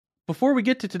Before we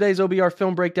get to today's OBR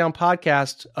Film Breakdown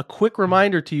podcast, a quick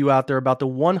reminder to you out there about the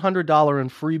 $100 in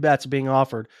free bets being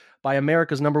offered by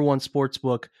America's #1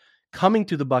 sportsbook coming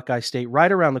to the Buckeye State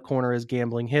right around the corner as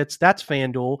gambling hits. That's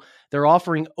FanDuel. They're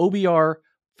offering OBR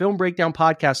Film Breakdown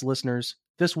podcast listeners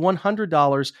this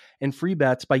 $100 in free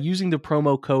bets by using the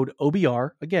promo code OBR.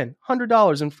 Again,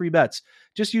 $100 in free bets.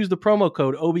 Just use the promo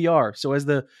code OBR. So as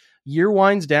the year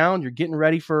winds down, you're getting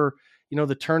ready for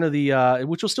the turn of the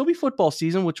which will still be football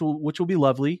season, which will be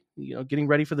lovely. Getting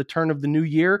ready for the turn of the new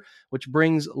year, which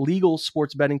brings legal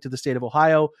sports betting to the state of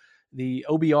Ohio. The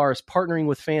OBR is partnering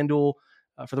with FanDuel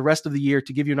for the rest of the year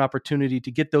to give you an opportunity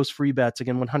to get those free bets.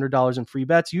 Again, $100 in free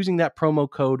bets using that promo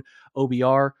code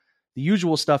OBR. The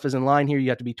usual stuff is in line here. You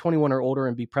have to be 21 or older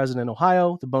and be present in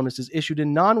Ohio. The bonus is issued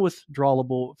in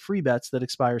non-withdrawable free bets that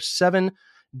expire 7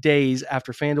 days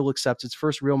after FanDuel accepts its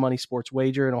first real money sports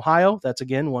wager in Ohio. That's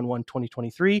again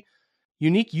 1/1/2023.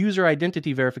 Unique user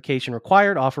identity verification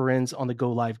required. Offer ends on the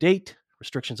go live date.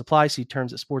 Restrictions apply. See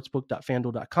terms at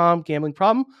sportsbook.fanduel.com. Gambling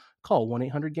problem? Call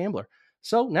 1-800-GAMBLER.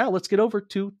 So now let's get over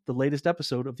to the latest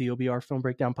episode of the OBR Film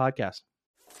Breakdown podcast.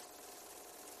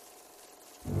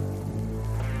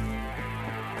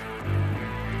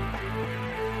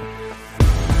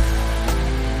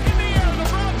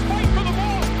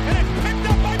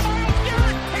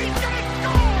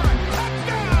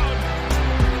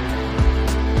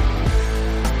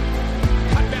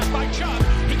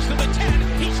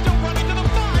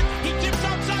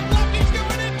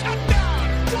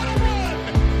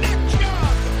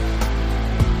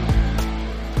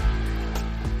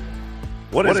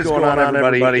 What is going on,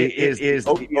 everybody? It is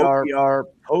the OBR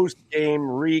post-game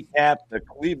recap. The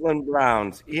Cleveland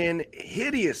Browns, in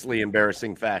hideously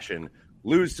embarrassing fashion,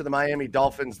 lose to the Miami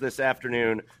Dolphins this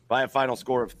afternoon by a final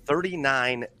score of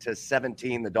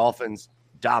 39-17. The Dolphins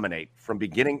dominate from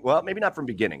beginning. Well, maybe not from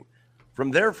beginning.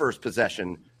 From their first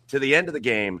possession to the end of the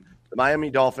game, the Miami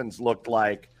Dolphins looked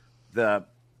like the,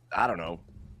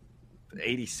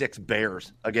 86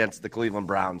 Bears against the Cleveland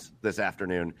Browns this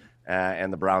afternoon.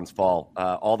 And the Browns fall.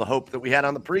 All the hope that we had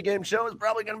on the pregame show is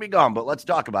probably going to be gone, but let's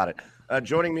talk about it.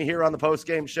 Joining me here on the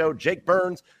postgame show, Jake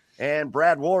Burns and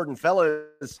Brad Ward. And fellas,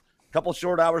 a couple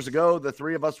short hours ago, the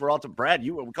three of us were all to Brad.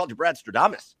 We called you Brad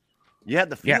Stradamus. You had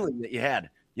the feeling that you had.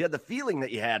 You had the feeling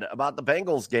that you had about the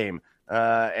Bengals game,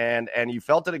 and you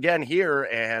felt it again here.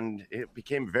 And it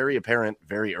became very apparent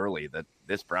very early that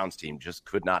this Browns team just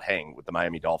could not hang with the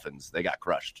Miami Dolphins. They got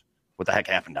crushed. What the heck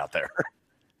happened out there?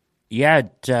 Yeah,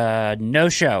 no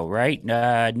show, right?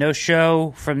 No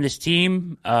show from this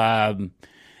team.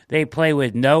 They play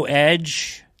with no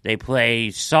edge. They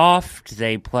play soft.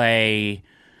 They play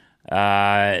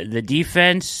the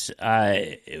defense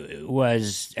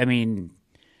was,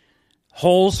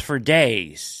 holes for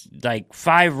days. Like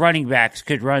 5 running backs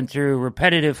could run through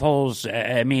repetitive holes.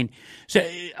 So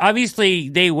obviously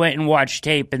they went and watched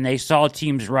tape and they saw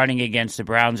teams running against the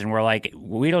Browns and were like,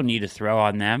 we don't need to throw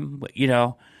on them,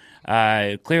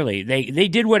 Clearly, they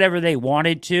did whatever they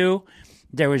wanted to.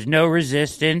 There was no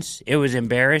resistance. It was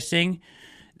embarrassing.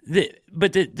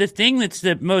 But the thing that's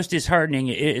the most disheartening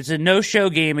is a no-show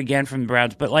game again from the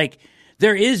Browns. But,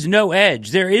 there is no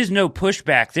edge. There is no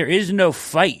pushback. There is no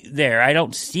fight there. I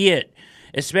don't see it,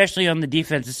 especially on the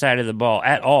defensive side of the ball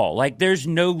at all. There's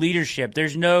no leadership.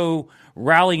 There's no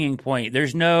rallying point.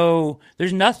 There's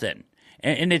nothing.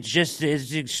 And it's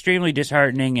extremely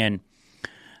disheartening and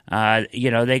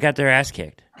they got their ass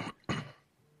kicked.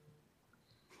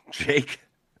 Jake?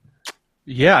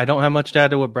 Yeah, I don't have much to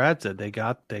add to what Brad said. They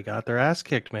got their ass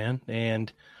kicked, man.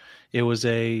 And it was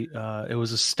a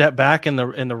step back in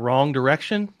the wrong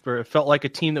direction. It felt like a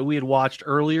team that we had watched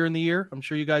earlier in the year. I'm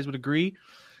sure you guys would agree.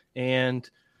 And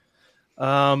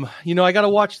I got to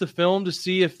watch the film to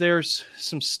see if there's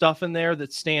some stuff in there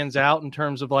that stands out in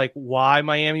terms of why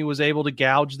Miami was able to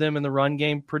gouge them in the run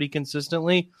game pretty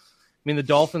consistently. The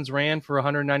Dolphins ran for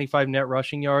 195 net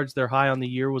rushing yards. Their high on the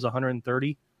year was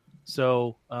 130.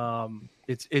 So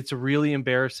it's a really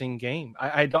embarrassing game.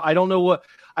 I don't know what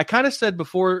I kind of said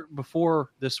before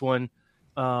this one.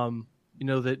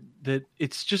 That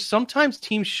it's just sometimes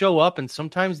teams show up and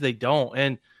sometimes they don't.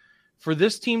 And for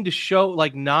this team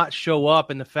to not show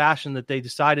up in the fashion that they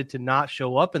decided to not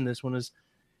show up in this one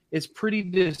is pretty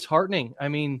disheartening.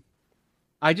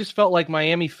 I just felt like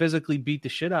Miami physically beat the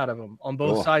shit out of them on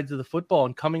both sides of the football.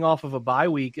 And coming off of a bye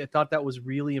week, I thought that was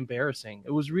really embarrassing.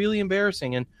 It was really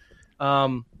embarrassing. And,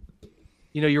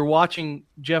 you're watching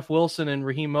Jeff Wilson and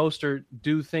Raheem Mostert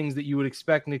do things that you would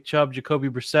expect Nick Chubb and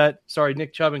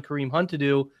Kareem Hunt to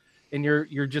do, and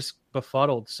you're just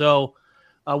befuddled. So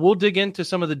We'll dig into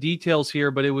some of the details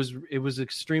here, but it was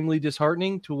extremely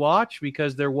disheartening to watch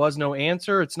because there was no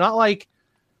answer. It's not like,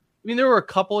 there were a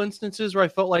couple instances where I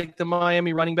felt like the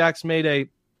Miami running backs made a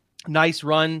nice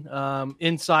run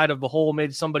inside of the hole,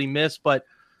 made somebody miss, but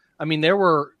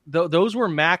those were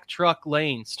Mack truck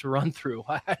lanes to run through.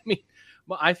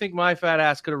 I think my fat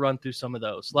ass could have run through some of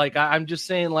those. Like, I'm just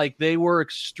saying, like, they were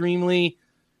extremely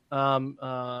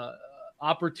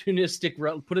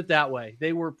opportunistic, put it that way.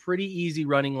 They were pretty easy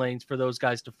running lanes for those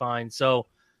guys to find. So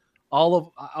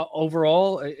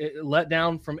overall, it let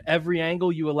down from every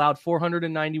angle. You allowed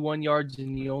 491 yards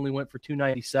and you only went for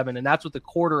 297. And that's with a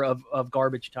quarter of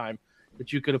garbage time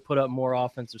that you could have put up more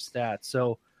offensive stats.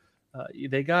 So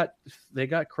they got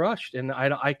crushed, and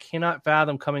I cannot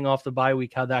fathom coming off the bye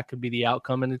week how that could be the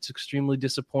outcome, and it's extremely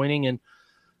disappointing. And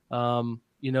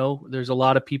there's a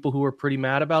lot of people who are pretty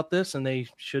mad about this, and they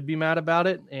should be mad about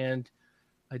it. And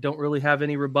I don't really have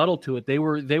any rebuttal to it. They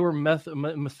were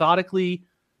methodically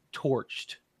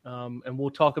torched, and we'll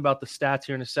talk about the stats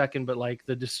here in a second. But like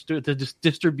the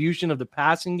distribution of the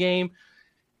passing game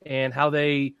and how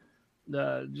they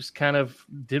just kind of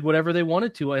did whatever they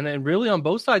wanted to. And then really on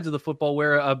both sides of the football,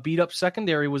 where a beat up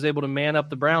secondary was able to man up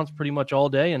the Browns pretty much all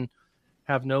day and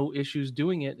have no issues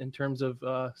doing it in terms of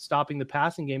stopping the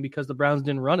passing game because the Browns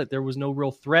didn't run it. There was no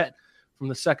real threat from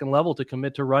the second level to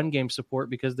commit to run game support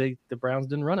because the Browns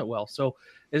didn't run it well. So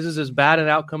this is as bad an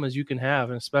outcome as you can have,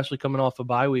 and especially coming off a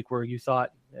bye week where you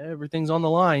thought everything's on the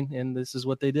line, and this is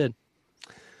what they did.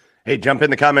 Hey, jump in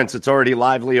the comments. It's already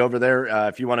lively over there.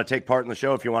 If you want to take part in the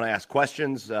show, if you want to ask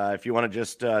questions, if you want to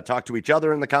just talk to each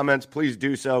other in the comments, please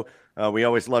do so. We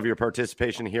always love your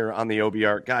participation here on the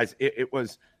OBR. Guys, it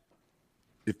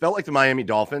felt like the Miami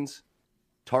Dolphins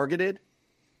targeted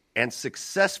and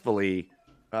successfully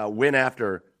went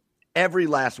after every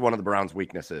last one of the Browns'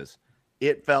 weaknesses.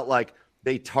 It felt like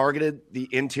they targeted the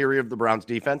interior of the Browns'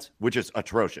 defense, which is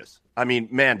atrocious. I mean,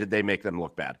 man, did they make them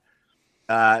look bad.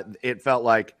 It felt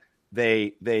like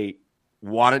they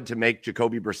wanted to make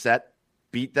Jacoby Brissett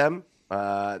beat them.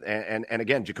 And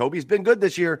again, Jacoby's been good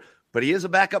this year, but he is a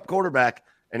backup quarterback,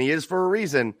 and he is for a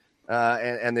reason.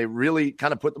 And they really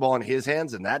kind of put the ball in his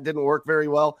hands, and that didn't work very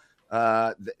well.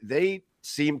 They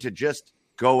seem to just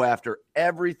go after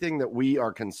everything that we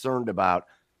are concerned about.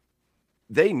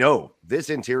 They know this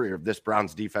interior of this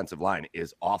Browns defensive line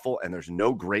is awful, and there's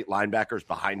no great linebackers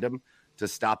behind them to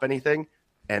stop anything.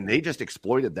 And they just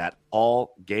exploited that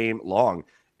all game long.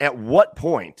 At what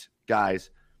point, guys,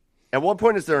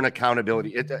 is there an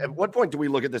accountability? At what point do we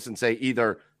look at this and say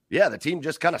either, yeah, the team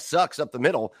just kind of sucks up the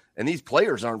middle and these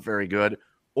players aren't very good,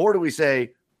 or do we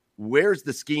say, where's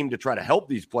the scheme to try to help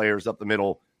these players up the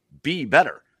middle be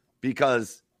better?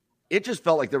 Because it just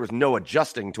felt like there was no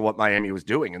adjusting to what Miami was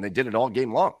doing, and they did it all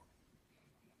game long.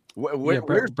 Where's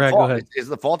Brad, the fault? go ahead. Is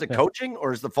the fault at coaching,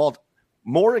 or is the fault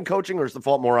more in coaching, or is the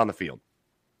fault more on the field?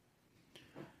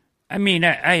 I mean,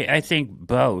 I think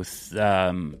both.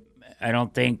 I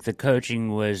don't think the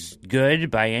coaching was good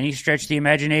by any stretch of the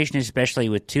imagination, especially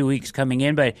with 2 weeks coming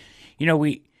in. But,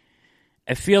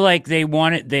 I feel like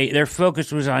their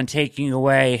focus was on taking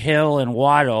away Hill and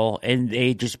Waddle, and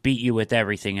they just beat you with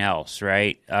everything else,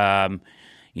 right?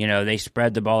 They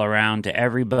spread the ball around to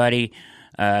everybody.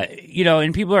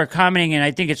 And people are commenting, and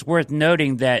I think it's worth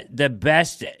noting that the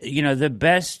best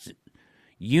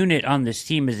unit on this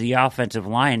team is the offensive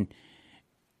line.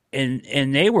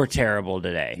 And they were terrible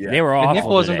today. Yeah. They were awful. And Nick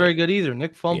wasn't today. Very good either.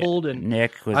 Nick fumbled, and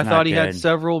Nick was. I thought he good. had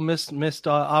several missed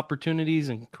opportunities,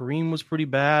 and Kareem was pretty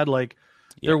bad. Like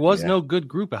there was no good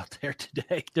group out there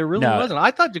today. There really wasn't.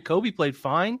 I thought Jacoby played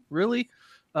fine, really,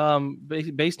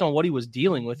 based on what he was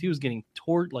dealing with. He was getting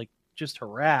just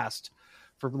harassed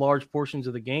for large portions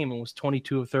of the game, and was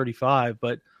 22 of 35.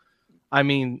 But I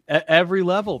mean, at every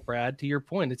level, Brad. To your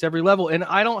point, it's every level, and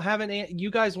I don't have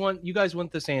you guys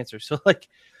want this answer, so like.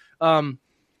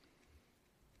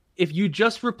 If you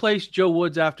just replace Joe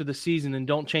Woods after the season and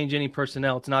don't change any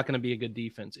personnel, it's not going to be a good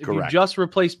defense. If Correct. You just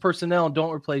replace personnel and don't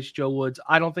replace Joe Woods,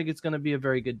 I don't think it's going to be a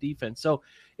very good defense. So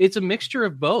it's a mixture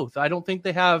of both. I don't think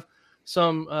they have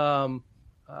I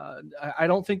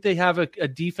don't think they have a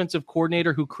defensive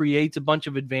coordinator who creates a bunch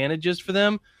of advantages for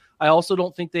them. I also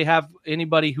don't think they have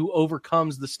anybody who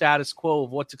overcomes the status quo of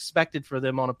what's expected for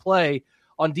them on a play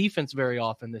on defense very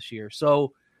often this year.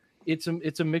 So it's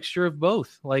a mixture of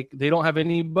both. Like they don't have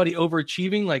anybody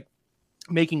overachieving, like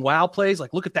making wow plays.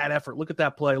 Like, look at that effort. Look at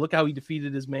that play. Look how he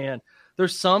defeated his man.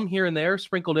 There's some here and there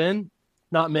sprinkled in,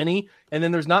 not many. And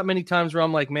then there's not many times where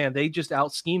I'm like, man, they just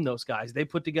out-schemed those guys. They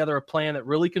put together a plan that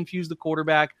really confused the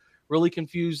quarterback, really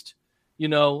confused,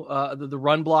 the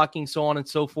run blocking, so on and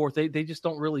so forth. They just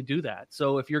don't really do that.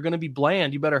 So if you're going to be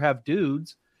bland, you better have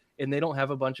dudes, and they don't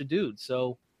have a bunch of dudes.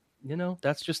 So,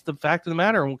 that's just the fact of the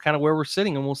matter and kind of where we're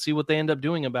sitting, and we'll see what they end up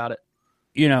doing about it.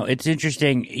 It's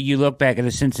interesting. You look back at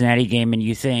the Cincinnati game and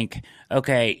you think,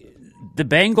 okay, the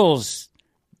Bengals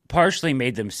partially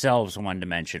made themselves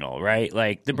one-dimensional, right?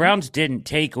 Like, the Browns didn't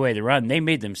take away the run. They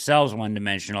made themselves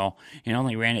one-dimensional and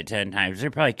only ran it 10 times. They're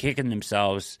probably kicking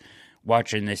themselves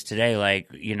watching this today.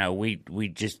 Like, we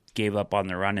just gave up on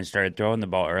the run and started throwing the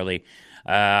ball early.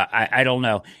 I don't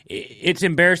know. It's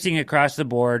embarrassing across the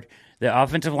board. The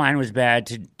offensive line was bad.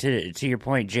 To your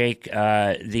point, Jake,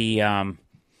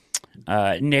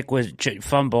 Nick was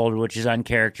fumbled, which is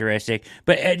uncharacteristic.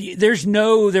 But there was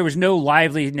no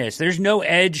liveliness. There's no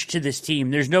edge to this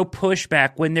team. There's no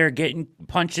pushback when they're getting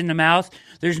punched in the mouth.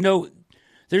 There's no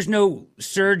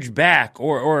surge back,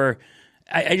 or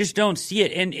I just don't see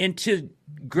it. And to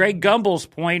Greg Gumbel's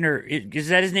point, or is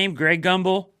that his name, Greg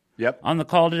Gumbel? Yep. On the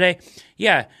call today,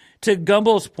 yeah. To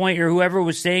Gumbel's point, or whoever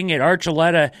was saying it,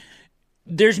 Archuleta,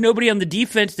 there's nobody on the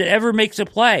defense that ever makes a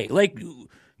play. Like,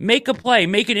 make a play,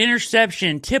 make an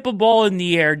interception, tip a ball in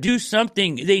the air, do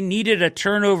something. They needed a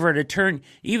turnover to turn,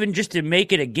 even just to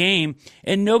make it a game,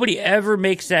 and nobody ever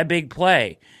makes that big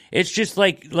play. It's just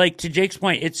like to Jake's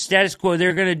point, it's status quo.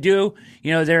 They're going to do,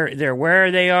 they're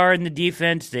where they are in the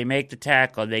defense. They make the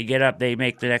tackle, they get up, they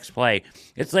make the next play.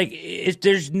 It's like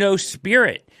there's no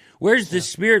spirit. Where's the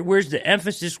spirit? Where's the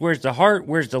emphasis? Where's the heart?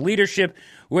 Where's the leadership?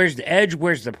 Where's the edge?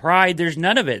 Where's the pride? There's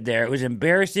none of it there. It was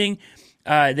embarrassing.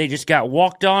 They just got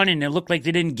walked on, and it looked like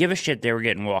they didn't give a shit they were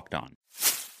getting walked on.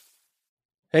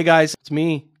 Hey, guys, it's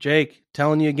me, Jake,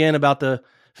 telling you again about the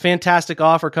fantastic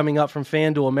offer coming up from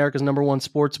FanDuel, America's #1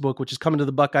 sportsbook, which is coming to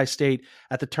the Buckeye State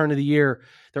at the turn of the year.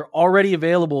 They're already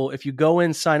available. If you go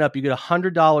in, sign up, you get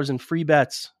 $100 in free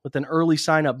bets with an early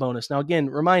sign-up bonus. Now, again,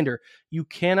 reminder, you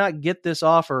cannot get this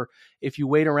offer if you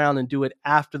wait around and do it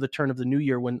after the turn of the new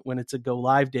year when it's a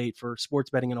go-live date for sports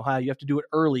betting in Ohio. You have to do it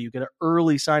early. You get an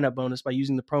early sign-up bonus by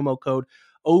using the promo code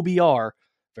OBR.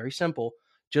 Very simple.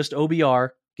 Just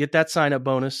OBR. Get that sign-up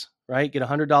bonus, right? Get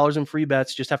 $100 in free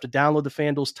bets. Just have to download the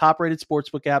FanDuel's top-rated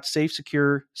sportsbook app. Safe,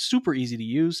 secure, super easy to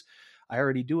use. I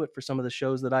already do it for some of the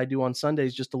shows that I do on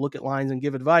Sundays just to look at lines and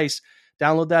give advice.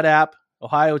 Download that app.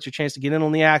 Ohio, it's your chance to get in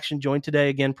on the action. Join today.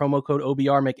 Again, promo code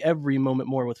OBR. Make every moment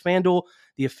more with FanDuel,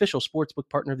 the official sportsbook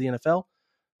partner of the NFL.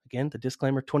 Again, the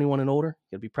disclaimer, 21 and older.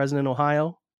 You got to be present in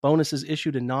Ohio. Bonuses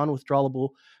issued in non-withdrawable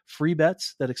free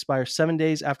bets that expire 7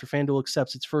 days after FanDuel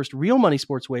accepts its first real money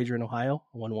sports wager in Ohio,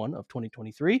 1/1 of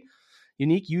 2023.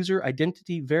 Unique user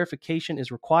identity verification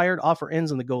is required. Offer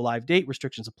ends on the go-live date.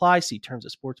 Restrictions apply. See terms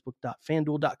at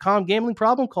sportsbook.fanduel.com. Gambling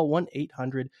problem? Call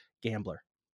 1-800-GAMBLER.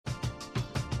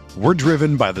 We're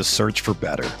driven by the search for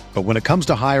better. But when it comes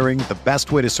to hiring, the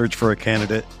best way to search for a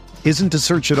candidate isn't to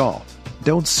search at all.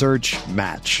 Don't search,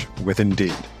 match with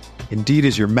Indeed. Indeed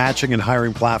is your matching and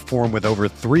hiring platform with over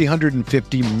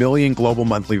 350 million global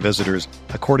monthly visitors,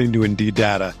 according to Indeed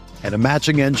data, and a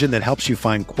matching engine that helps you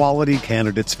find quality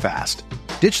candidates fast.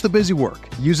 Ditch the busy work.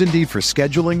 Use Indeed for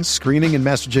scheduling, screening, and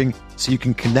messaging so you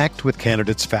can connect with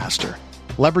candidates faster.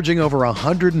 Leveraging over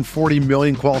 140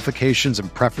 million qualifications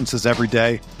and preferences every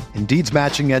day, Indeed's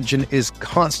matching engine is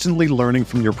constantly learning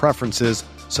from your preferences,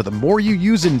 so the more you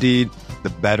use Indeed, the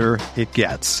better it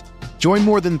gets. Join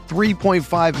more than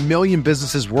 3.5 million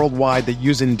businesses worldwide that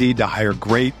use Indeed to hire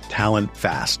great talent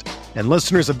fast. And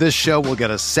listeners of this show will get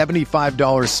a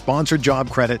 $75 sponsored job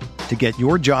credit to get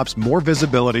your jobs more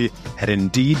visibility at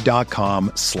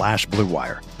Indeed.com/Blue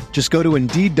Wire. Just go to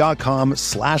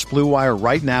Indeed.com/Blue Wire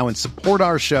right now and support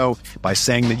our show by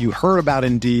saying that you heard about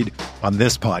Indeed on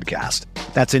this podcast.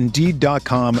 That's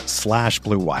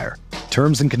Indeed.com/Blue Wire.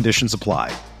 Terms and conditions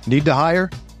apply. Need to hire?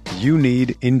 You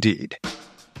need Indeed.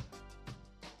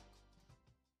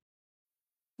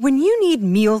 When you need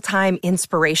mealtime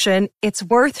inspiration, it's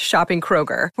worth shopping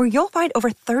Kroger, where you'll find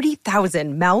over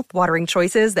 30,000 mouth-watering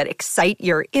choices that excite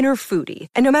your inner foodie.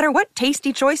 And no matter what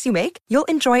tasty choice you make, you'll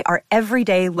enjoy our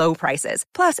everyday low prices,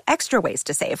 plus extra ways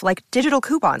to save, like digital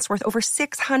coupons worth over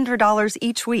 $600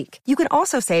 each week. You can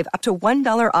also save up to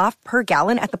 $1 off per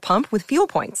gallon at the pump with fuel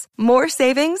points. More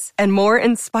savings and more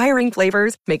inspiring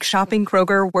flavors make shopping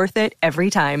Kroger worth it every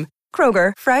time.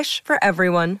 Kroger, fresh for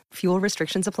everyone. Fuel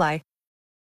restrictions apply.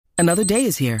 Another day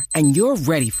is here, and you're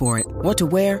ready for it. What to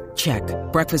wear? Check.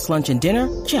 Breakfast, lunch, and dinner?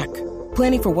 Check.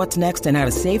 Planning for what's next and how to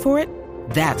save for it?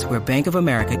 That's where Bank of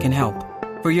America can help.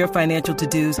 For your financial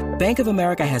to-dos, Bank of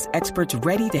America has experts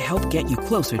ready to help get you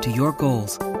closer to your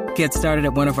goals. Get started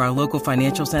at one of our local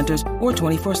financial centers or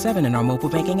 24/7 in our mobile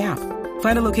banking app.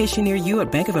 Find a location near you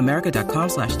at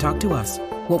bankofamerica.com/talktous.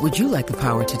 What would you like the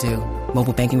power to do?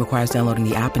 Mobile banking requires downloading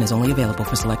the app and is only available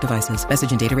for select devices.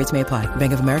 Message and data rates may apply.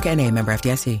 Bank of America N.A., member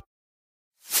FDIC.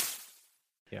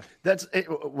 Yeah, that's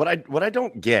what I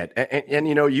don't get. And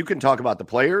you know, you can talk about the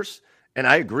players, and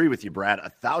I agree with you, Brad,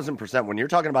 1,000%. When you're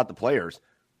talking about the players,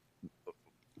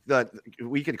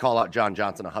 we could call out John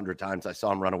Johnson 100 times. I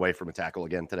saw him run away from a tackle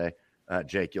again today.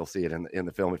 Jake, you'll see it in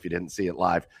the film if you didn't see it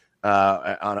live.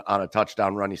 On a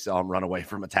touchdown run, you saw him run away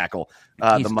from a tackle.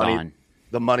 He's gone.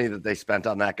 The money that they spent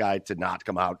on that guy to not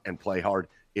come out and play hard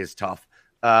is tough.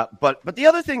 But the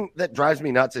other thing that drives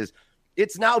me nuts is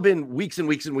it's now been weeks and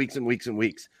weeks and weeks and weeks and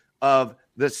weeks of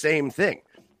the same thing.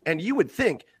 And you would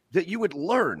think that you would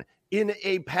learn in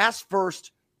a pass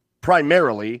first,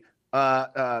 primarily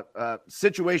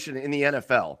situation in the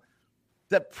NFL,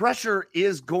 that pressure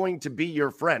is going to be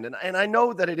your friend. And I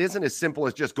know that it isn't as simple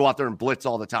as just go out there and blitz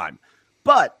all the time,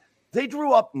 but they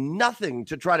drew up nothing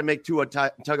to try to make Tua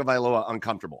Tagovailoa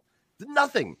uncomfortable.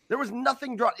 Nothing. There was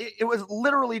nothing drawn. It was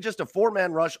literally just a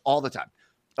four-man rush all the time.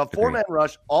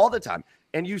 Rush all the time.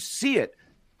 And you see it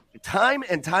time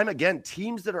and time again.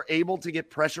 Teams that are able to get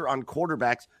pressure on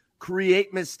quarterbacks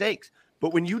create mistakes.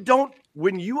 But when you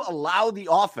allow the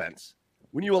offense,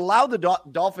 when you allow the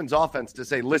Dolphins offense to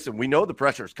say, listen, we know the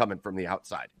pressure is coming from the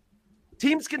outside.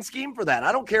 Teams can scheme for that.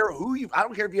 I don't care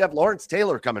if you have Lawrence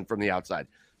Taylor coming from the outside.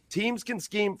 Teams can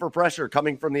scheme for pressure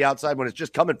coming from the outside when it's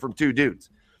just coming from two dudes.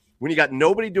 When you got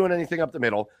nobody doing anything up the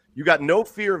middle, you got no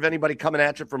fear of anybody coming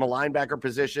at you from a linebacker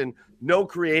position, no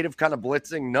creative kind of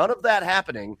blitzing, none of that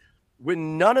happening.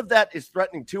 When none of that is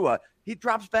threatening Tua, he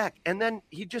drops back, and then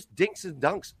he just dinks and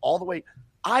dunks all the way.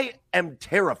 I am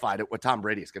terrified at what Tom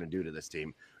Brady is going to do to this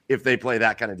team if they play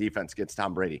that kind of defense against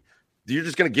Tom Brady. You're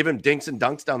just going to give him dinks and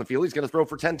dunks down the field. He's going to throw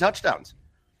for 10 touchdowns.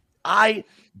 I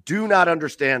do not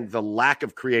understand the lack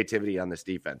of creativity on this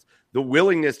defense. The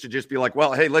willingness to just be like,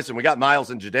 well, hey, listen, we got Miles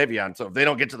and Jadeveon, so if they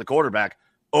don't get to the quarterback,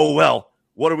 oh, well,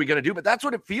 what are we going to do? But that's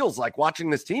what it feels like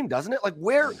watching this team, doesn't it? Like,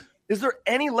 where is there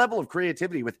any level of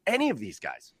creativity with any of these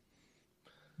guys?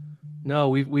 No,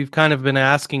 we've kind of been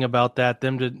asking about that.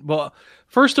 Well,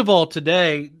 first of all,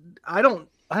 today,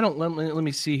 let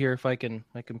me see here if I can.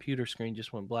 My computer screen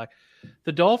just went black.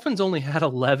 The Dolphins only had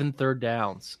 11 third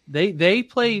downs. They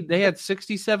had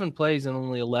 67 plays and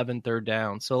only 11 third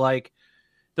downs. So like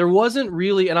there wasn't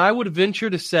really, and I would venture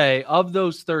to say of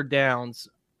those third downs,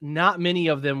 not many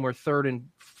of them were 3rd and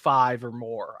 5 or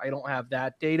more. I don't have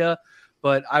that data,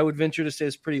 but I would venture to say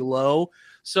it's pretty low.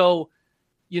 So,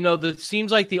 you know, it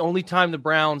seems like the only time the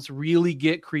Browns really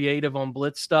get creative on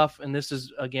blitz stuff, and this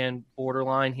is, again,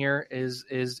 borderline here, is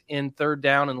in 3rd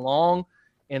down and long,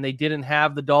 and they didn't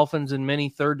have the Dolphins in many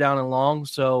 3rd down and long.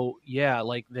 So, yeah,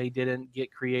 like they didn't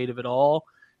get creative at all,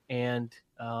 and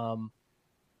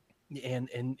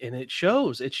it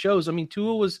shows. It shows. I mean,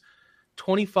 Tua was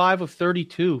 25 of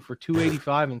 32 for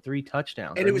 285 and 3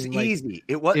 touchdowns. And it was easy.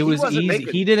 It was easy.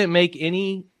 He didn't make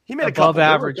any above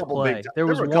average play. There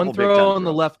was one throw in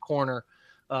the left corner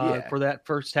for that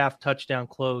first half touchdown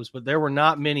close, but there were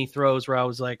not many throws where I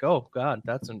was like, oh, God,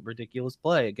 that's a ridiculous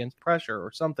play against pressure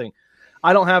or something.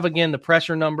 I don't have, again, the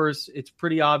pressure numbers. It's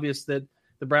pretty obvious that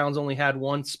the Browns only had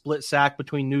one split sack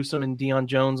between Newsome and Deion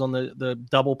Jones on the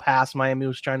double pass Miami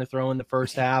was trying to throw in the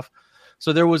first half.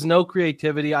 So there was no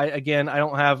creativity. I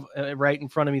don't have right in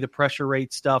front of me the pressure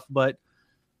rate stuff, but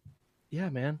yeah,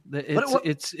 man,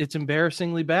 it's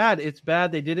embarrassingly bad. It's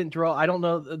bad. They didn't draw. I don't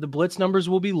know. The blitz numbers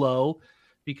will be low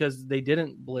because they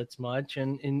didn't blitz much.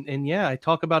 And yeah, I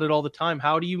talk about it all the time.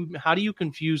 How do you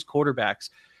confuse quarterbacks?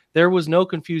 There was no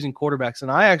confusing quarterbacks. And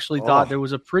I actually thought there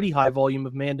was a pretty high volume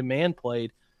of man-to-man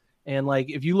played. And like,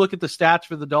 if you look at the stats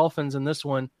for the Dolphins in this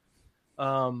one,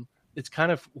 it's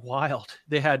kind of wild.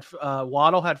 They had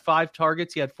Waddle had 5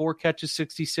 targets. He had 4 catches,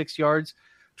 66 yards.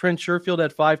 Trent Sherfield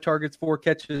had 5 targets, 4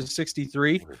 catches,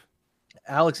 63.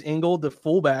 Alex Ingold, the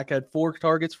fullback, had 4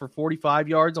 targets for 45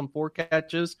 yards on 4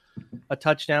 catches, a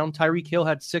touchdown. Tyreek Hill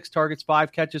had 6 targets,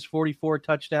 5 catches, 44,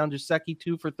 touchdown. Gesicki,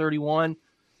 2 for 31.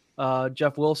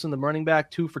 Jeff Wilson, the running back,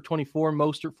 2 for 24.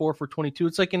 Mostert, 4 for 22.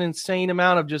 It's like an insane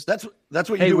amount of just. That's what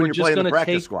you do when you're playing the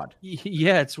practice squad.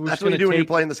 Yeah, that's what you do when you're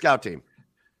playing the scout team.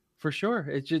 For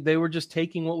sure. They were just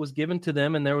taking what was given to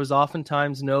them, and there was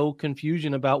oftentimes no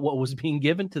confusion about what was being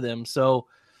given to them. So,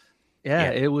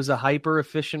 yeah. It was a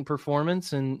hyper-efficient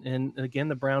performance, and again,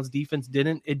 the Browns' defense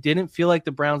didn't feel like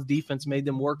the Browns' defense made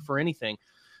them work for anything.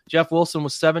 Jeff Wilson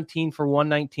was 17 for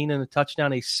 119 and a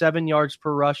touchdown, a 7 yards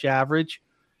per rush average.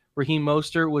 Raheem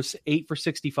Mostert was 8 for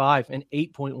 65 and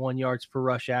 8.1 yards per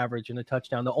rush average and a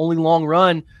touchdown. The only long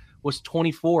run was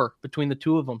 24 between the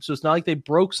two of them. So it's not like they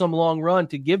broke some long run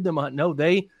to give them no,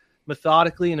 they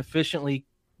methodically and efficiently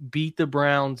beat the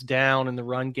Browns down in the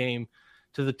run game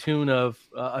to the tune of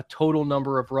a total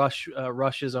number of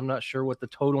rushes. I'm not sure what the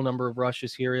total number of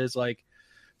rushes here is, like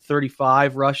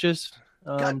 35 rushes.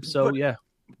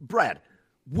 Brad,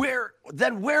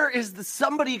 where is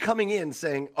somebody coming in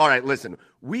saying, all right, listen,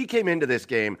 we came into this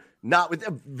game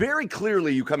very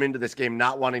clearly you come into this game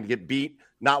not wanting to get beat,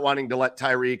 not wanting to let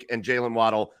Tyreek and Jalen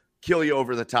Waddle kill you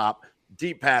over the top,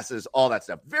 deep passes, all that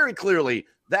stuff. Very clearly,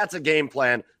 that's a game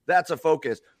plan. That's a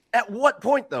focus. At what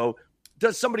point, though,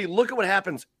 does somebody look at what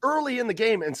happens early in the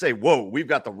game and say, whoa, we've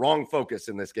got the wrong focus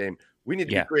in this game. We need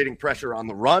to be creating pressure on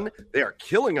the run. They are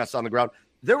killing us on the ground.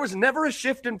 There was never a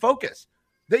shift in focus.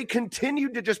 They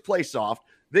continued to just play soft.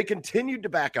 They continued to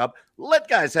back up. Let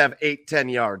guys have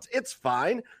 8-10 yards. It's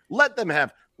fine. Let them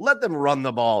run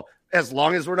the ball. As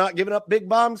long as we're not giving up big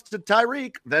bombs to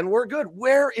Tyreek, then we're good.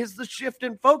 Where is the shift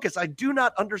in focus? I do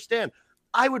not understand.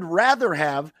 I'd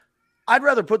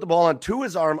rather put the ball on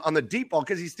Tua's arm on the deep ball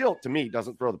because he still, to me,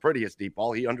 doesn't throw the prettiest deep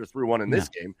ball. He underthrew one in this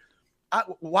game.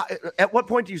 At what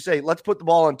point do you say, let's put the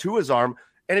ball on Tua's arm,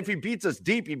 and if he beats us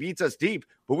deep, he beats us deep,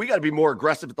 but we got to be more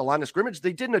aggressive at the line of scrimmage?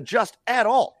 They didn't adjust at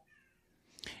all.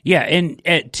 Yeah,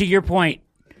 and to your point,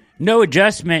 no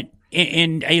adjustment.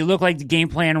 And it looked like the game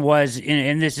plan was,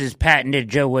 and this is patented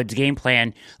Joe Woods' game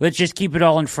plan, let's just keep it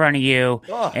all in front of you.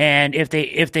 And if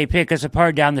they pick us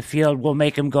apart down the field, we'll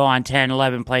make them go on 10,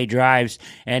 11 play drives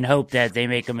and hope that they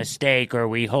make a mistake or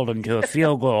we hold them to a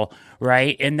field goal,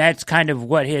 right? And that's kind of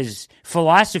what his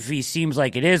philosophy seems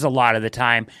like it is a lot of the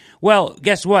time. Well,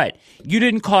 guess what? You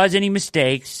didn't cause any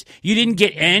mistakes. You didn't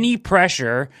get any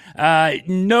pressure,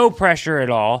 no pressure at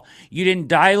all. You didn't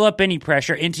dial up any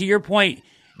pressure. And to your point,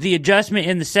 the adjustment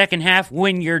in the second half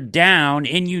when you're down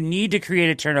and you need to create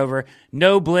a turnover,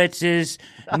 no blitzes,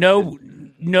 no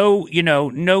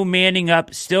manning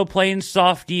up, still playing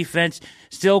soft defense,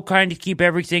 still trying to keep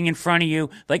everything in front of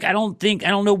you. Like, I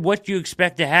don't know what you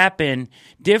expect to happen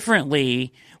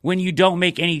differently when you don't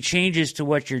make any changes to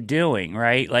what you're doing,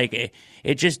 right? Like,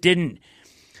 it just didn't,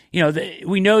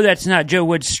 we know that's not Joe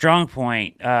Woods' strong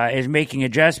point, is making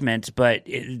adjustments, but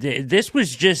this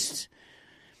was just,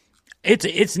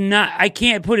 It's not. I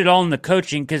can't put it all in the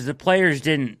coaching because the players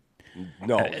didn't.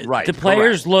 No, right. The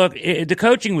players the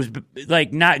coaching was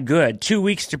like not good. 2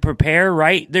 weeks to prepare,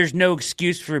 right? There's no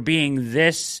excuse for being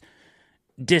this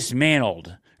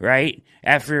dismantled, right?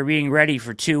 After being ready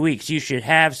for 2 weeks, you should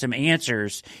have some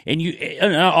answers, and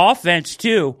offense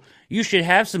too. You should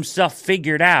have some stuff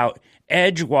figured out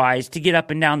edge-wise to get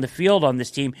up and down the field on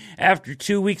this team after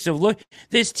 2 weeks of look.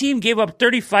 This team gave up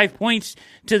 35 points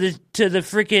to the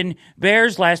freaking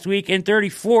Bears last week and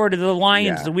 34 to the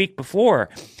Lions the week before.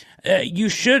 You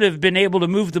should have been able to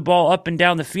move the ball up and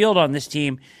down the field on this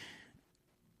team.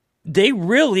 They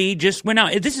really just went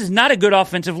out. This is not a good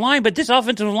offensive line, but this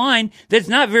offensive line that's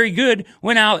not very good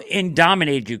went out and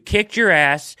dominated you, kicked your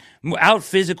ass,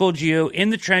 out-physicaled you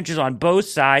in the trenches on both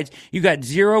sides. You got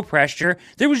zero pressure.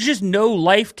 There was just no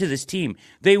life to this team.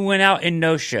 They went out and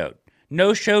no-showed.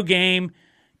 No-show game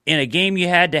in a game you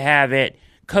had to have it.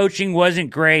 Coaching wasn't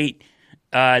great.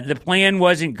 The plan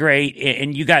wasn't great,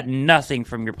 and you got nothing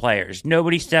from your players.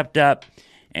 Nobody stepped up,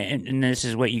 and this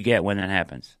is what you get when that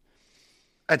happens.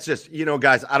 That's just,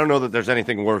 guys, I don't know that there's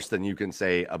anything worse than you can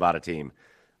say about a team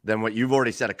than what you've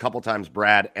already said a couple times,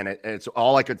 Brad. And it's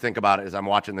all I could think about as I'm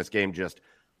watching this game just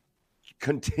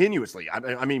continuously.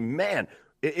 I mean, man,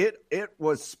 it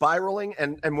was spiraling.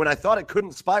 And when I thought it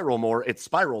couldn't spiral more, it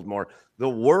spiraled more. The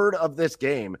word of this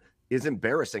game is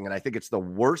embarrassing. And I think it's the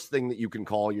worst thing that you can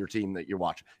call your team that you're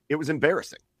watching. It was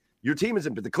embarrassing. Your team is,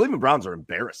 the Cleveland Browns are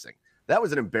embarrassing. That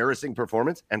was an embarrassing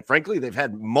performance. And frankly, they've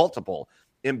had multiple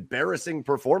embarrassing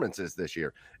performances this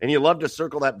year. And you love to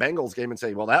circle that Bengals game and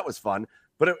say, well, that was fun,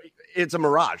 but it's a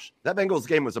mirage. That Bengals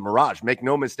game was a mirage. Make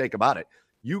no mistake about it.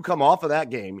 You come off of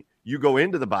that game, you go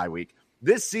into the bye week.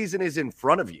 This season is in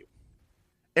front of you.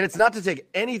 And it's not to take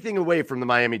anything away from the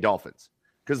Miami Dolphins,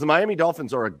 because the Miami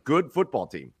Dolphins are a good football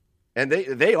team, and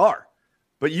they are.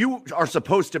 But you are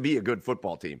supposed to be a good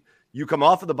football team. You come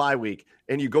off of the bye week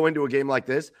and you go into a game like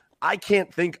this. I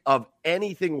can't think of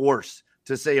anything worse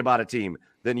to say about a team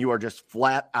than you are just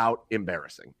flat out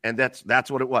embarrassing. And that's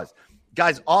what it was.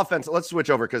 Guys, offense, let's switch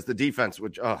over because the defense,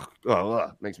 which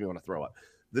makes me want to throw up.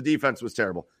 The defense was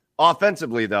terrible.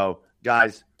 Offensively, though,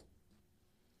 guys,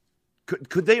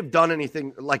 could they have done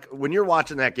anything? Like, when you're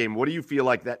watching that game, what do you feel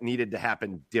like that needed to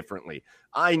happen differently?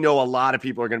 I know a lot of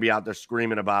people are going to be out there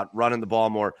screaming about running the ball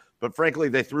more, but frankly,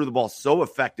 they threw the ball so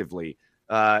effectively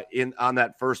on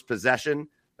that first possession.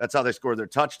 That's how they scored their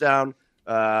touchdown.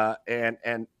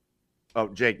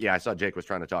 Jake, I saw Jake was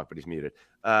trying to talk, but he's muted.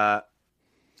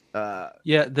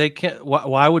 Yeah, they can't.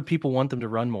 Why would people want them to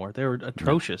run more? They were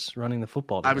atrocious running the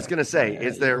football. I was going to say,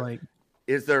 is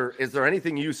there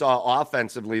anything you saw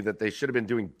offensively that they should have been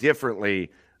doing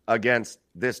differently against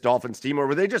this Dolphins team, or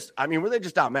were they just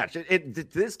outmatched?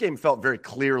 This game felt very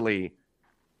clearly,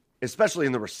 especially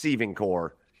in the receiving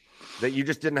core, that you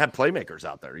just didn't have playmakers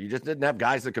out there. You just didn't have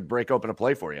guys that could break open a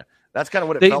play for you. That's kind of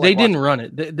what it felt like. They didn't run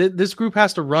it. This group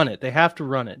has to run it. They have to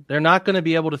run it. They're not going to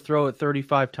be able to throw it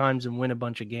 35 times and win a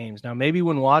bunch of games. Now, maybe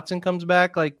when Watson comes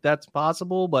back, like that's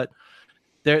possible, but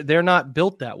they're not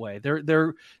built that way.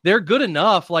 They're good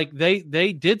enough. Like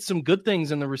they did some good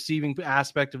things in the receiving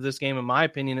aspect of this game, in my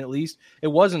opinion. At least it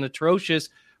wasn't atrocious,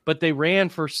 but they ran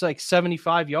for like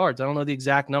 75 yards. I don't know the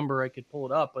exact number. I could pull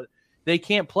it up, but they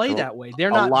can't play that way. They're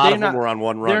not. A lot of them were on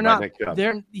one run.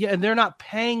 They're not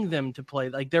paying them to play.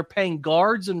 Like they're paying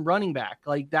guards and running back.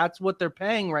 Like that's what they're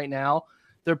paying right now.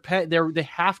 They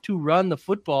have to run the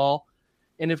football,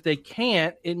 and if they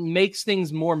can't, it makes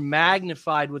things more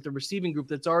magnified with the receiving group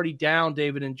that's already down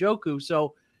David Njoku.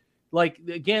 So, like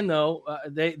again though,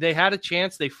 they had a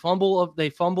chance. They fumble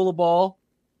a ball.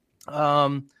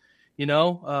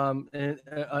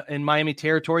 In Miami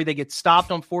territory, they get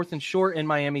stopped on 4th and short in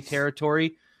Miami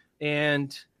territory.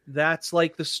 And that's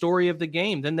like the story of the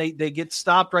game. Then they get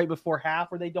stopped right before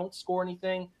half, or they don't score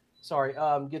anything.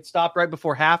 Get stopped right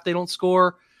before half. They don't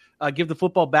score, give the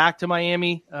football back to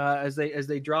Miami as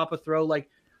they drop a throw. Like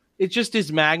it just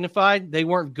is magnified. They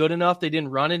weren't good enough. They didn't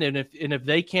run it. And if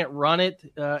they can't run it,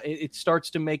 it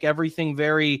starts to make everything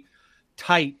very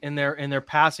tight in their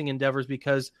passing endeavors,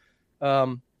 because,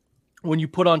 when you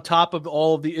put on top of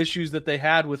all of the issues that they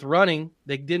had with running,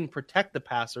 they didn't protect the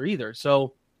passer either.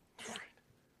 So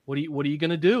what are you going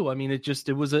to do? I mean,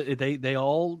 they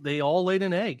all laid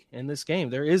an egg in this game.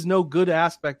 There is no good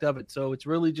aspect of it. So it's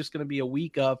really just going to be a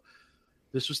week of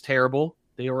this was terrible.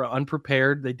 They were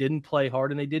unprepared. They didn't play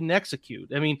hard and they didn't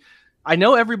execute. I mean, I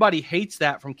know everybody hates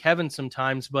that from Kevin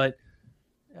sometimes, but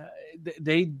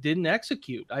they didn't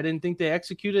execute. I didn't think they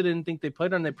executed. I didn't think they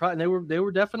played on. They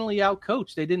were definitely out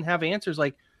coached. They didn't have answers.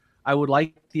 Like I would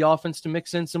like the offense to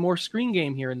mix in some more screen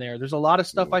game here and there. There's a lot of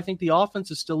stuff I think the offense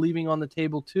is still leaving on the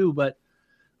table too. But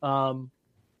I'm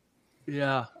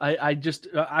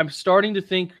starting to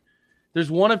think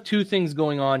there's one of two things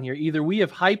going on here. Either we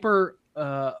have hyper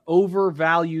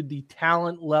overvalued the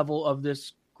talent level of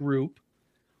this group,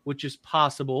 which is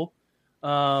possible.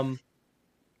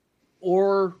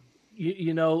 Or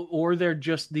they're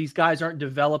just, these guys aren't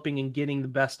developing and getting the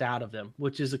best out of them,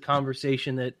 which is a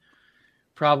conversation that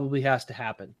probably has to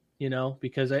happen,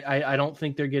 because I don't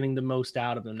think they're getting the most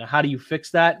out of them. Now, how do you fix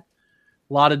that?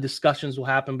 A lot of discussions will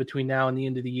happen between now and the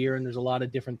end of the year, and there's a lot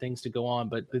of different things to go on,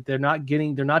 but they're not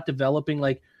developing.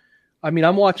 Like, I mean,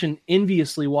 I'm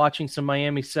enviously watching some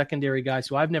Miami secondary guys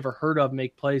who I've never heard of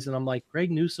make plays, and I'm like, Greg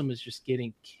Newsome is just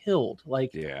getting killed.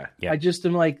 Like, yeah. I just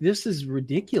am like, this is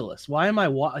ridiculous. Why am I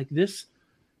like this?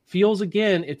 Feels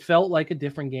again, it felt like a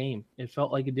different game. It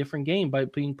felt like a different game by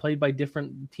being played by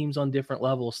different teams on different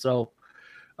levels. So,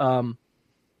 and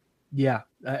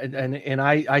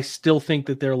I still think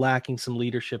that they're lacking some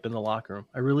leadership in the locker room.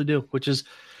 I really do. Which is,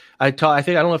 I don't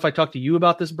know if I talked to you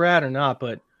about this, Brad, or not,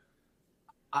 but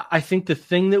I think the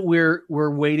thing that we're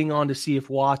waiting on to see if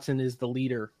Watson is the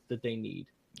leader that they need.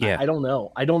 Yeah. I don't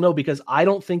know because I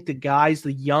don't think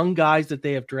the young guys that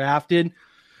they have drafted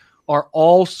are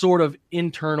all sort of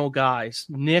internal guys.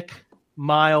 Nick,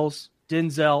 Miles,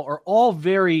 Denzel are all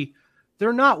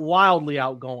they're not wildly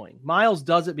outgoing. Miles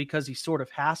does it because he sort of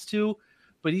has to,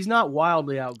 but he's not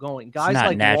wildly outgoing. Guys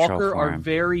like Walker are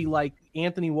very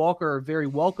Anthony Walker are very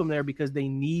welcome there because they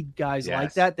need guys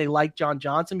like that. They like John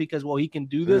Johnson because, he can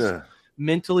do this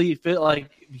mentally,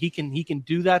 he can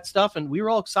do that stuff. And we were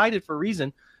all excited for a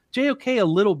reason. JOK a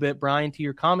little bit, Brian, to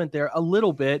your comment there, a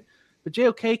little bit, but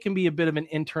JOK can be a bit of an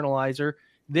internalizer.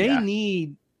 They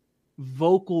need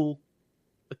vocal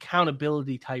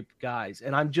accountability type guys.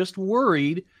 And I'm just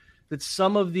worried that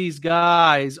some of these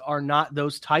guys are not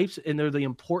those types, and they're the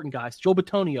important guys. Joe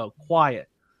Bitonio, quiet.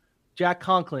 Jack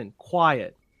Conklin,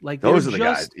 quiet. Like those are the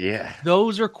guys. Yeah,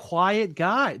 those are quiet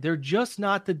guys. They're just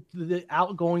not the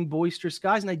outgoing, boisterous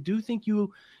guys. And I do think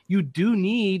you do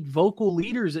need vocal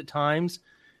leaders at times.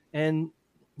 And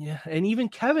and even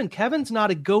Kevin's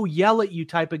not a go yell at you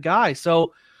type of guy.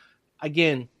 So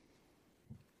again,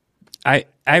 I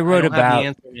wrote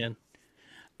about.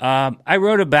 I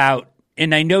wrote about.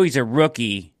 And I know he's a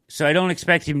rookie, so I don't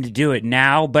expect him to do it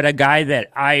now, but a guy that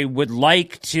I would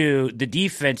like the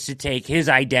defense to take his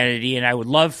identity, and I would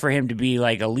love for him to be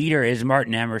like a leader, is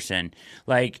Martin Emerson.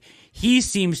 Like, he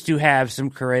seems to have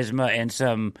some charisma and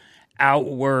some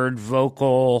outward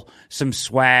vocal, some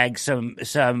swag, some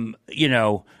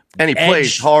And he edge.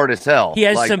 plays hard as hell. He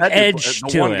has Like, some that's edge the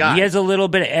to one him. guy. He has a little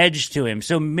bit of edge to him.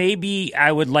 So maybe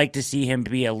I would like to see him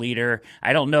be a leader.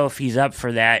 I don't know if he's up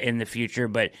for that in the future,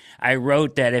 but I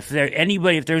wrote that if there's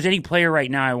any player right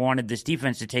now I wanted this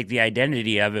defense to take the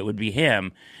identity of, it would be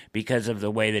him because of the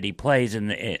way that he plays and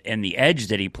the edge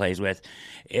that he plays with.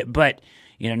 But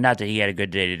not that he had a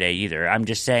good day today either. I'm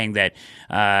just saying that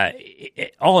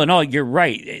all in all, you're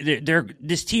right.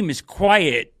 This team is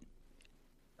quiet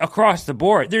across the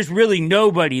board. There's really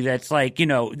nobody that's like,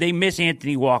 they miss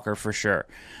Anthony Walker for sure.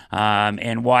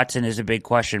 And Watson is a big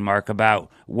question mark about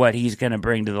what he's going to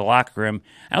bring to the locker room.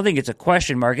 I don't think it's a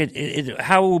question mark.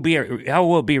 How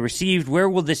will it be received? Where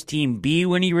will this team be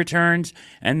when he returns?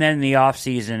 And then the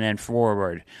offseason and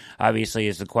forward, obviously,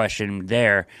 is the question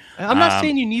there. I'm not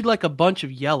saying you need like a bunch of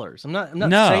yellers. I'm not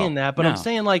saying that, but I'm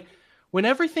saying like when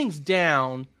everything's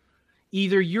down,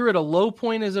 either you're at a low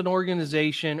point as an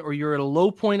organization or you're at a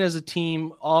low point as a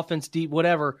team, offense, deep,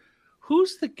 whatever.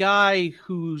 Who's the guy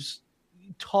who's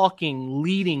talking,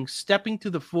 leading, stepping to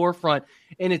the forefront,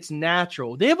 and it's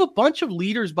natural? They have a bunch of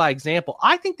leaders by example.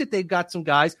 I think that they've got some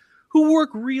guys who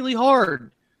work really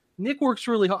hard. Nick works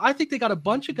really hard. I think they got a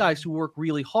bunch of guys who work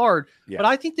really hard, but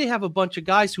I think they have a bunch of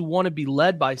guys who want to be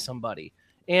led by somebody.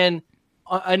 And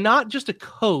not just a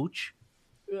coach.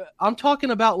 I'm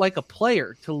talking about like a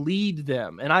player to lead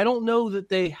them. And I don't know that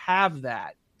they have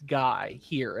that guy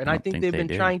here. And I think they've been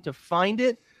trying to find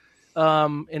it.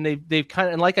 And they've kind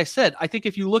of, and like I said, I think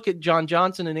if you look at John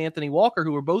Johnson and Anthony Walker,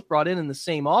 who were both brought in the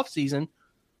same offseason,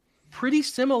 pretty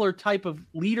similar type of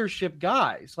leadership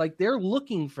guys. Like they're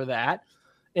looking for that.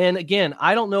 And again,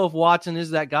 I don't know if Watson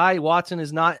is that guy. Watson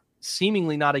is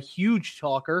seemingly not a huge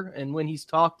talker. And when he's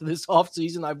talked this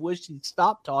offseason, I've wished he'd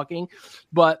stop talking,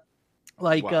 but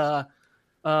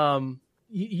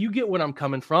you get what I'm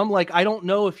coming from. Like, I don't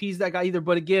know if he's that guy either.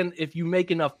 But again, if you make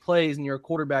enough plays and you're a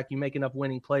quarterback, you make enough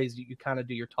winning plays, you kind of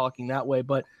do your talking that way.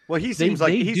 But he seems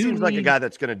like a guy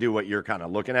that's going to do what you're kind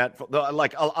of looking at.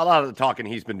 Like a lot of the talking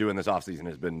he's been doing this offseason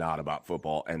has been not about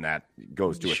football, and that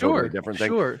goes to a totally different thing.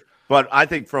 Sure. But I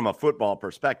think from a football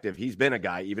perspective, he's been a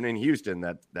guy, even in Houston,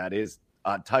 that is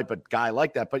a type of guy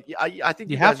like that. But I think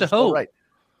you have to hope. Right.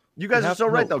 You guys are so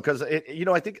right, though, because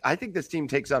I think this team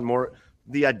takes on more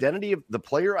the identity of the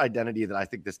player identity that I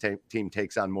think this team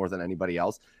takes on more than anybody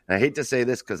else. And I hate to say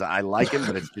this because I like him,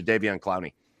 but it's Jadeveon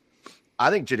Clowney. I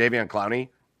think Jadeveon Clowney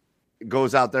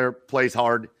goes out there, plays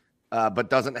hard, but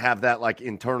doesn't have that like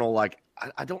internal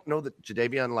I don't know that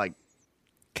Jadeveon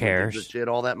cares the shit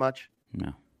all that much.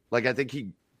 No, I think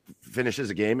he finishes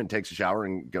a game and takes a shower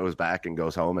and goes back and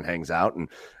goes home and hangs out, and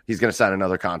he's going to sign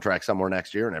another contract somewhere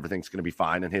next year, and everything's going to be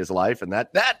fine in his life. And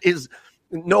that is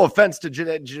no offense to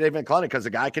Jadeveon Clowney, because the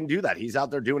guy can do that. He's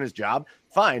out there doing his job,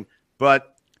 fine.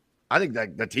 But I think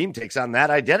that the team takes on that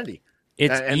identity.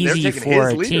 It's easy for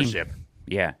a team.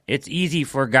 Yeah, it's easy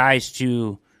for guys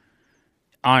to,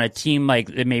 on a team like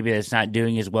maybe that's not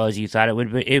doing as well as you thought it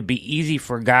would, but it'd be easy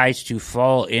for guys to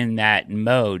fall in that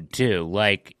mode too.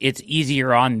 Like, it's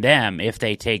easier on them if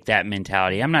they take that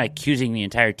mentality. I'm not accusing the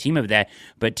entire team of that,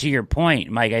 but to your point,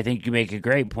 Mike, I think you make a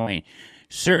great point.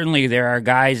 Certainly there are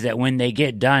guys that when they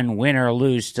get done, win or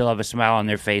lose, still have a smile on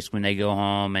their face when they go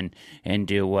home and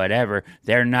do whatever.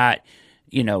 They're not,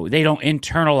 they don't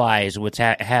internalize what's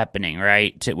happening,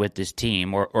 right, with this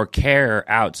team or care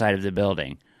outside of the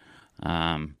building.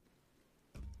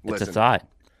 It's a thought.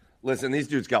 Listen, these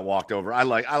dudes got walked over. I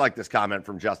like this comment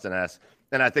from Justin S.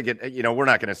 And I think we're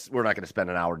not going to spend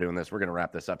an hour doing this. We're going to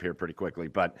wrap this up here pretty quickly.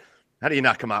 But how do you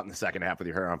not come out in the second half with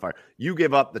your hair on fire? You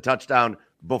give up the touchdown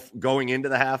going into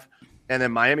the half, and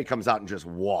then Miami comes out and just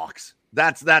walks.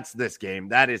 That's this game.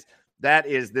 That is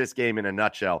this game in a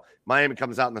nutshell. Miami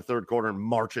comes out in the third quarter and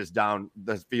marches down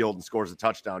the field and scores a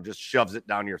touchdown, just shoves it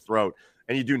down your throat,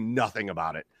 and you do nothing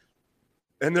about it.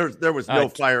 And there was no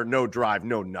fire, no drive,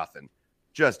 no nothing.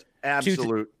 Just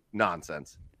absolute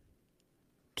nonsense.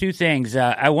 Two things.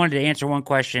 I wanted to answer one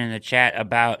question in the chat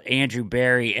about Andrew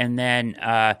Berry, and then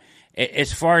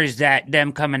as far as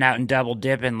them coming out and double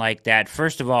dipping like that,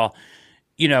 first of all,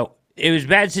 it was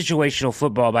bad situational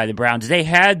football by the Browns. They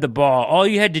had the ball. All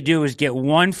you had to do was get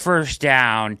one first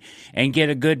down and get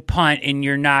a good punt, and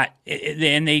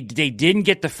they didn't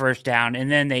get the first down, and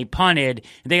then they punted.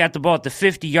 They got the ball at the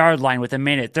 50-yard line with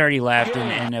 1:30 left,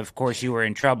 and of course you were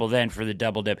in trouble then for the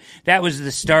double dip. That was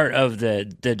the start of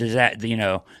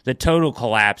the total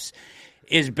collapse.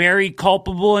 Is Barry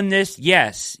culpable in this?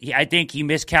 Yes. I think he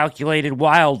miscalculated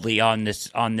wildly on this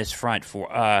front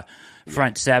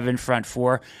seven, front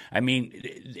four. I mean,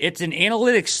 it's an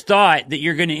analytics thought that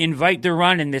you're going to invite the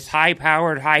run in this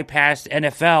high-powered, high-passed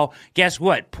NFL. Guess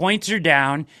what? Points are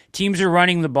down, teams are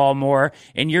running the ball more,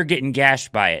 and you're getting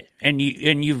gashed by it.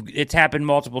 It's happened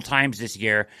multiple times this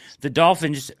year. The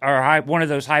Dolphins are one of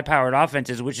those high-powered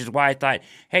offenses, which is why I thought,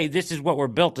 hey, this is what we're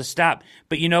built to stop.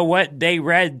 But you know what? They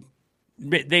watched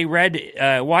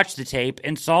the tape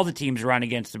and saw the teams run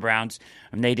against the Browns,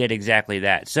 and they did exactly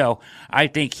that. So I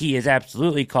think he is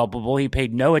absolutely culpable. He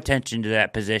paid no attention to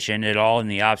that position at all in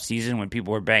the offseason when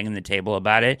people were banging the table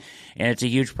about it, and it's a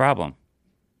huge problem.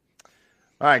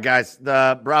 All right, guys,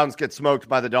 the Browns get smoked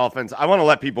by the Dolphins. I want to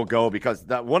let people go because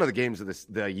one of the games of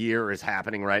the year is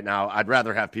happening right now. I'd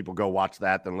rather have people go watch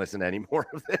that than listen to any more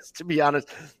of this, to be honest.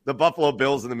 The Buffalo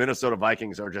Bills and the Minnesota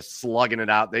Vikings are just slugging it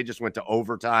out. They just went to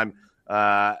overtime.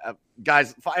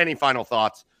 Guys, any final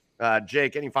thoughts?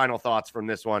 Jake, any final thoughts from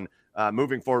this one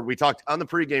moving forward? We talked on the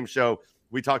pregame show.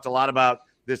 We talked a lot about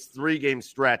this 3-game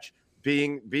stretch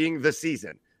being the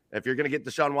season. If you're going to get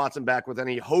Deshaun Watson back with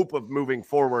any hope of moving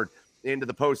forward into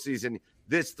the postseason,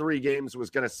 this 3 games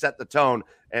was going to set the tone,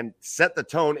 and set the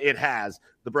tone it has.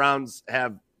 The Browns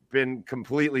have been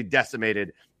completely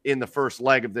decimated in the first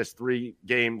leg of this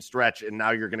 3-game stretch, and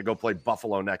now you're going to go play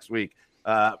Buffalo next week.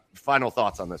 Final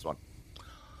thoughts on this one?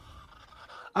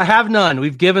 I have none.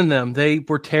 We've given them. They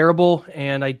were terrible,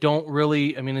 and I don't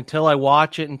really, until I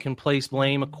watch it and can place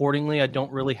blame accordingly, I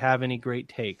don't really have any great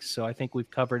takes. So I think we've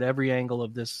covered every angle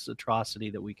of this atrocity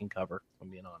that we can cover, if I'm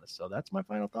being honest. So that's my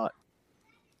final thought.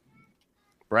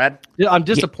 Brad? Yeah, I'm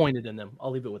disappointed in them. I'll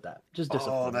leave it with that. Just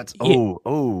disappointed.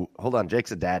 Hold on.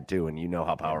 Jake's a dad too, and you know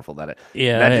how powerful that is.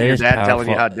 Yeah, imagine your dad powerful. telling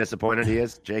you how disappointed he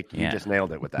is. Jake, you just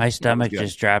nailed it with that. My stomach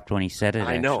just dropped when he said it.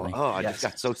 I know. Actually. I just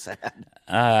got so sad.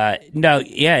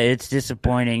 It's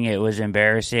disappointing. It was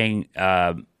embarrassing.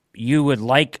 You would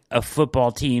like a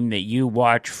football team that you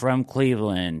watch from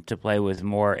Cleveland to play with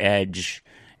more edge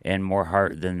and more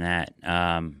heart than that.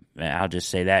 I'll just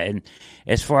say that. And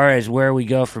as far as where we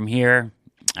go from here,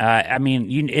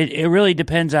 it really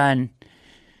depends on.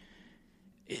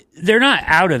 They're not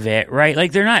out of it, right?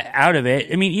 Like, they're not out of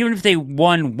it. I mean, even if they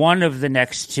won one of the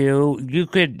next 2,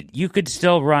 you could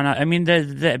still run. I mean,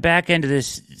 the back end of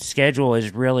this schedule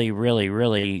is really, really,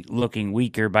 really looking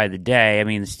weaker by the day. I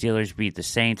mean, the Steelers beat the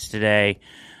Saints today.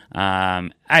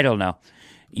 I don't know.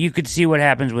 You could see what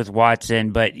happens with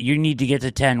Watson, but you need to get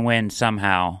to 10 wins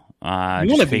somehow.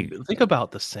 Think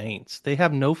about the Saints. They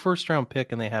have no first-round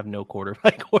pick, and they have no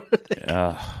quarterback.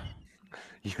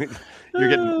 You're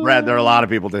getting, Brad, there are a lot of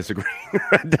people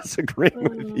disagreeing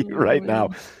with you right now.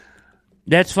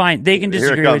 That's fine. They can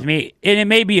disagree with me, and it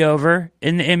may be over.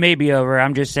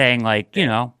 I'm just saying,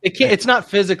 it's not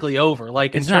physically over.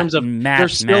 Like, in terms of they're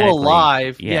still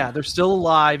alive. Yeah, they're still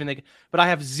alive, but I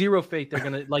have zero faith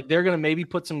they're gonna maybe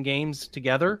put some games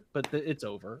together, but it's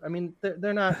over. I mean,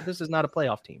 they're not. This is not a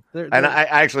playoff team. And I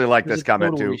actually like this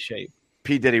comment too. Reshape.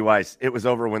 P. Diddy Weiss, it was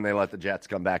over when they let the Jets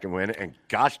come back and win. And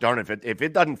gosh darn, if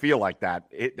it doesn't feel like that,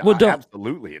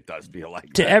 absolutely it does feel like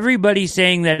that. To everybody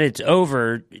saying that it's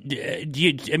over,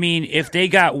 if they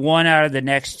got 1 out of the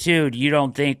next 2, you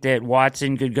don't think that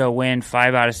Watson could go win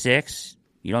 5 out of 6?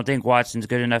 You don't think Watson's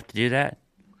good enough to do that?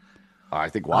 I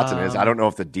think Watson is. I don't know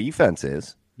if the defense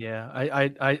is. Yeah,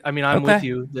 I'm with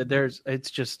you.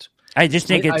 I just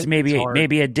think it's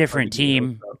maybe a different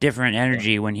team, different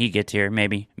energy when he gets here.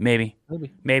 Maybe. We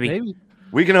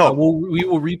can hope. We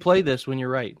will replay this when you're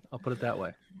right. I'll put it that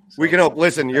way. We can hope.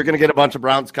 Listen, you're going to get a bunch of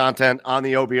Browns content on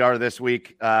the OBR this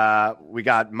week. We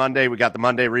got Monday. We got the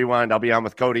Monday Rewind. I'll be on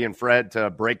with Cody and Fred to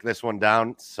break this one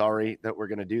down. Sorry that we're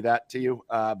going to do that to you.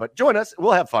 But join us.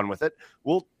 We'll have fun with it.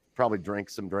 We'll probably drink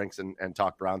some drinks and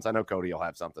talk Browns. I know Cody will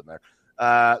have something there.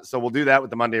 So we'll do that with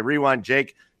the Monday Rewind.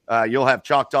 Jake, you'll have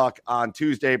Chalk Talk on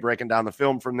Tuesday, breaking down the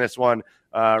film from this one,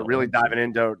 really diving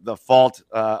into the fault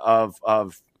of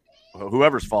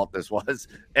whoever's fault this was,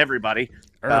 everybody.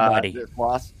 This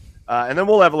loss. And then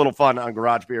we'll have a little fun on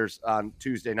Garage Beers on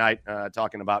Tuesday night,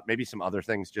 talking about maybe some other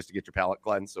things just to get your palate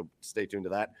cleansed. So stay tuned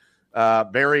to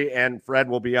that. Barry and Fred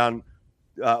will be on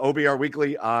OBR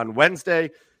Weekly on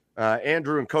Wednesday.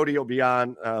 Andrew and Cody will be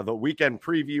on the weekend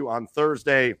preview on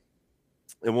Thursday.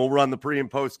 And we'll run the pre and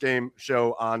post game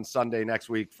show on Sunday next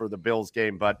week for the Bills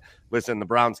game. But listen, the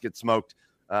Browns get smoked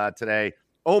today,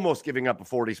 almost giving up a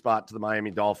 40 spot to the Miami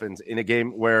Dolphins in a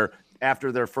game where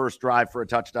after their first drive for a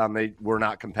touchdown, they were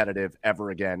not competitive ever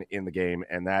again in the game.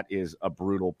 And that is a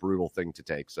brutal, brutal thing to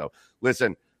take. So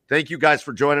listen, thank you guys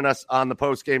for joining us on the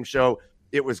post game show.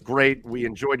 It was great. We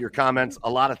enjoyed your comments. A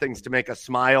lot of things to make us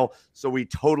smile. So we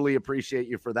totally appreciate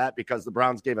you for that, because the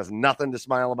Browns gave us nothing to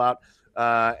smile about.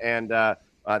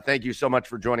 Thank you so much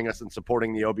for joining us and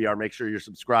supporting the OBR. Make sure you're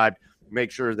subscribed. Make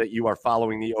sure that you are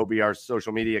following the OBR's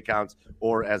social media accounts,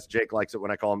 or as Jake likes it when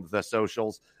I call them, the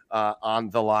socials,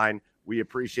 on the line. We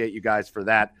appreciate you guys for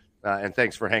that. And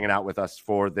thanks for hanging out with us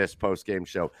for this post-game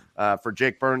show. For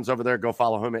Jake Burns over there, go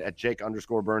follow him at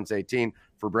Jake_Burns18.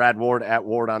 For Brad Ward at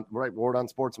Ward on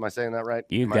Sports. Am I saying that right?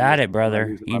 You got it,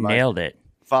 brother. You nailed it.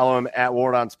 Follow him at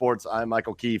Ward on Sports. I'm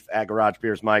Michael Keefe at Garage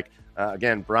Beers Mike.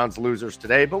 Again, Browns losers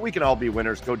today, but we can all be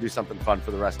winners. Go do something fun for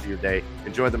the rest of your day.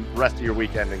 Enjoy the rest of your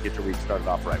weekend and get your week started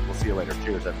off right. We'll see you later.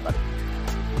 Cheers, everybody.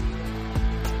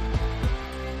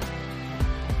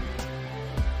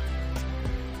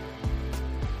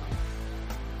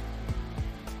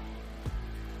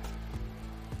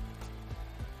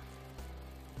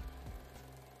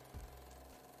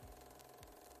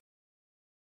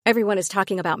 Everyone is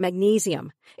talking about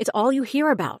magnesium. It's all you hear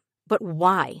about. But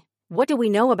why? What do we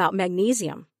know about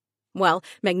magnesium? Well,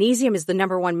 magnesium is the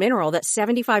number one mineral that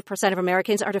 75% of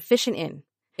Americans are deficient in.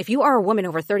 If you are a woman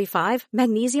over 35,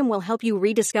 magnesium will help you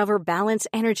rediscover balance,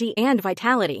 energy, and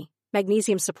vitality.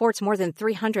 Magnesium supports more than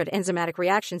 300 enzymatic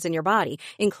reactions in your body,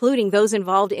 including those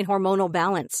involved in hormonal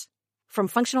balance. From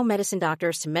functional medicine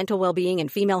doctors to mental well-being and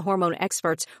female hormone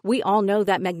experts, we all know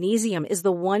that magnesium is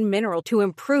the one mineral to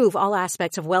improve all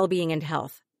aspects of well-being and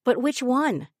health. But which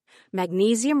one?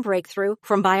 Magnesium Breakthrough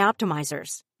from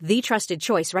Bioptimizers, the trusted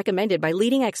choice recommended by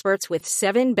leading experts with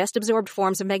 7 best-absorbed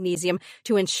forms of magnesium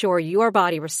to ensure your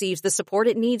body receives the support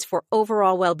it needs for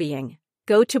overall well-being.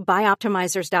 Go to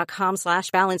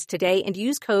bioptimizers.com/balance today and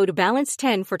use code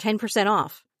BALANCE10 for 10%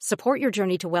 off. Support your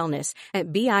journey to wellness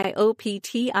at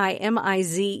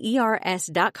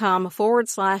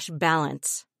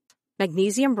bioptimizers.com/balance.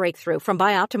 Magnesium Breakthrough from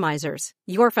Bioptimizers,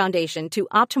 your foundation to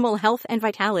optimal health and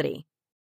vitality.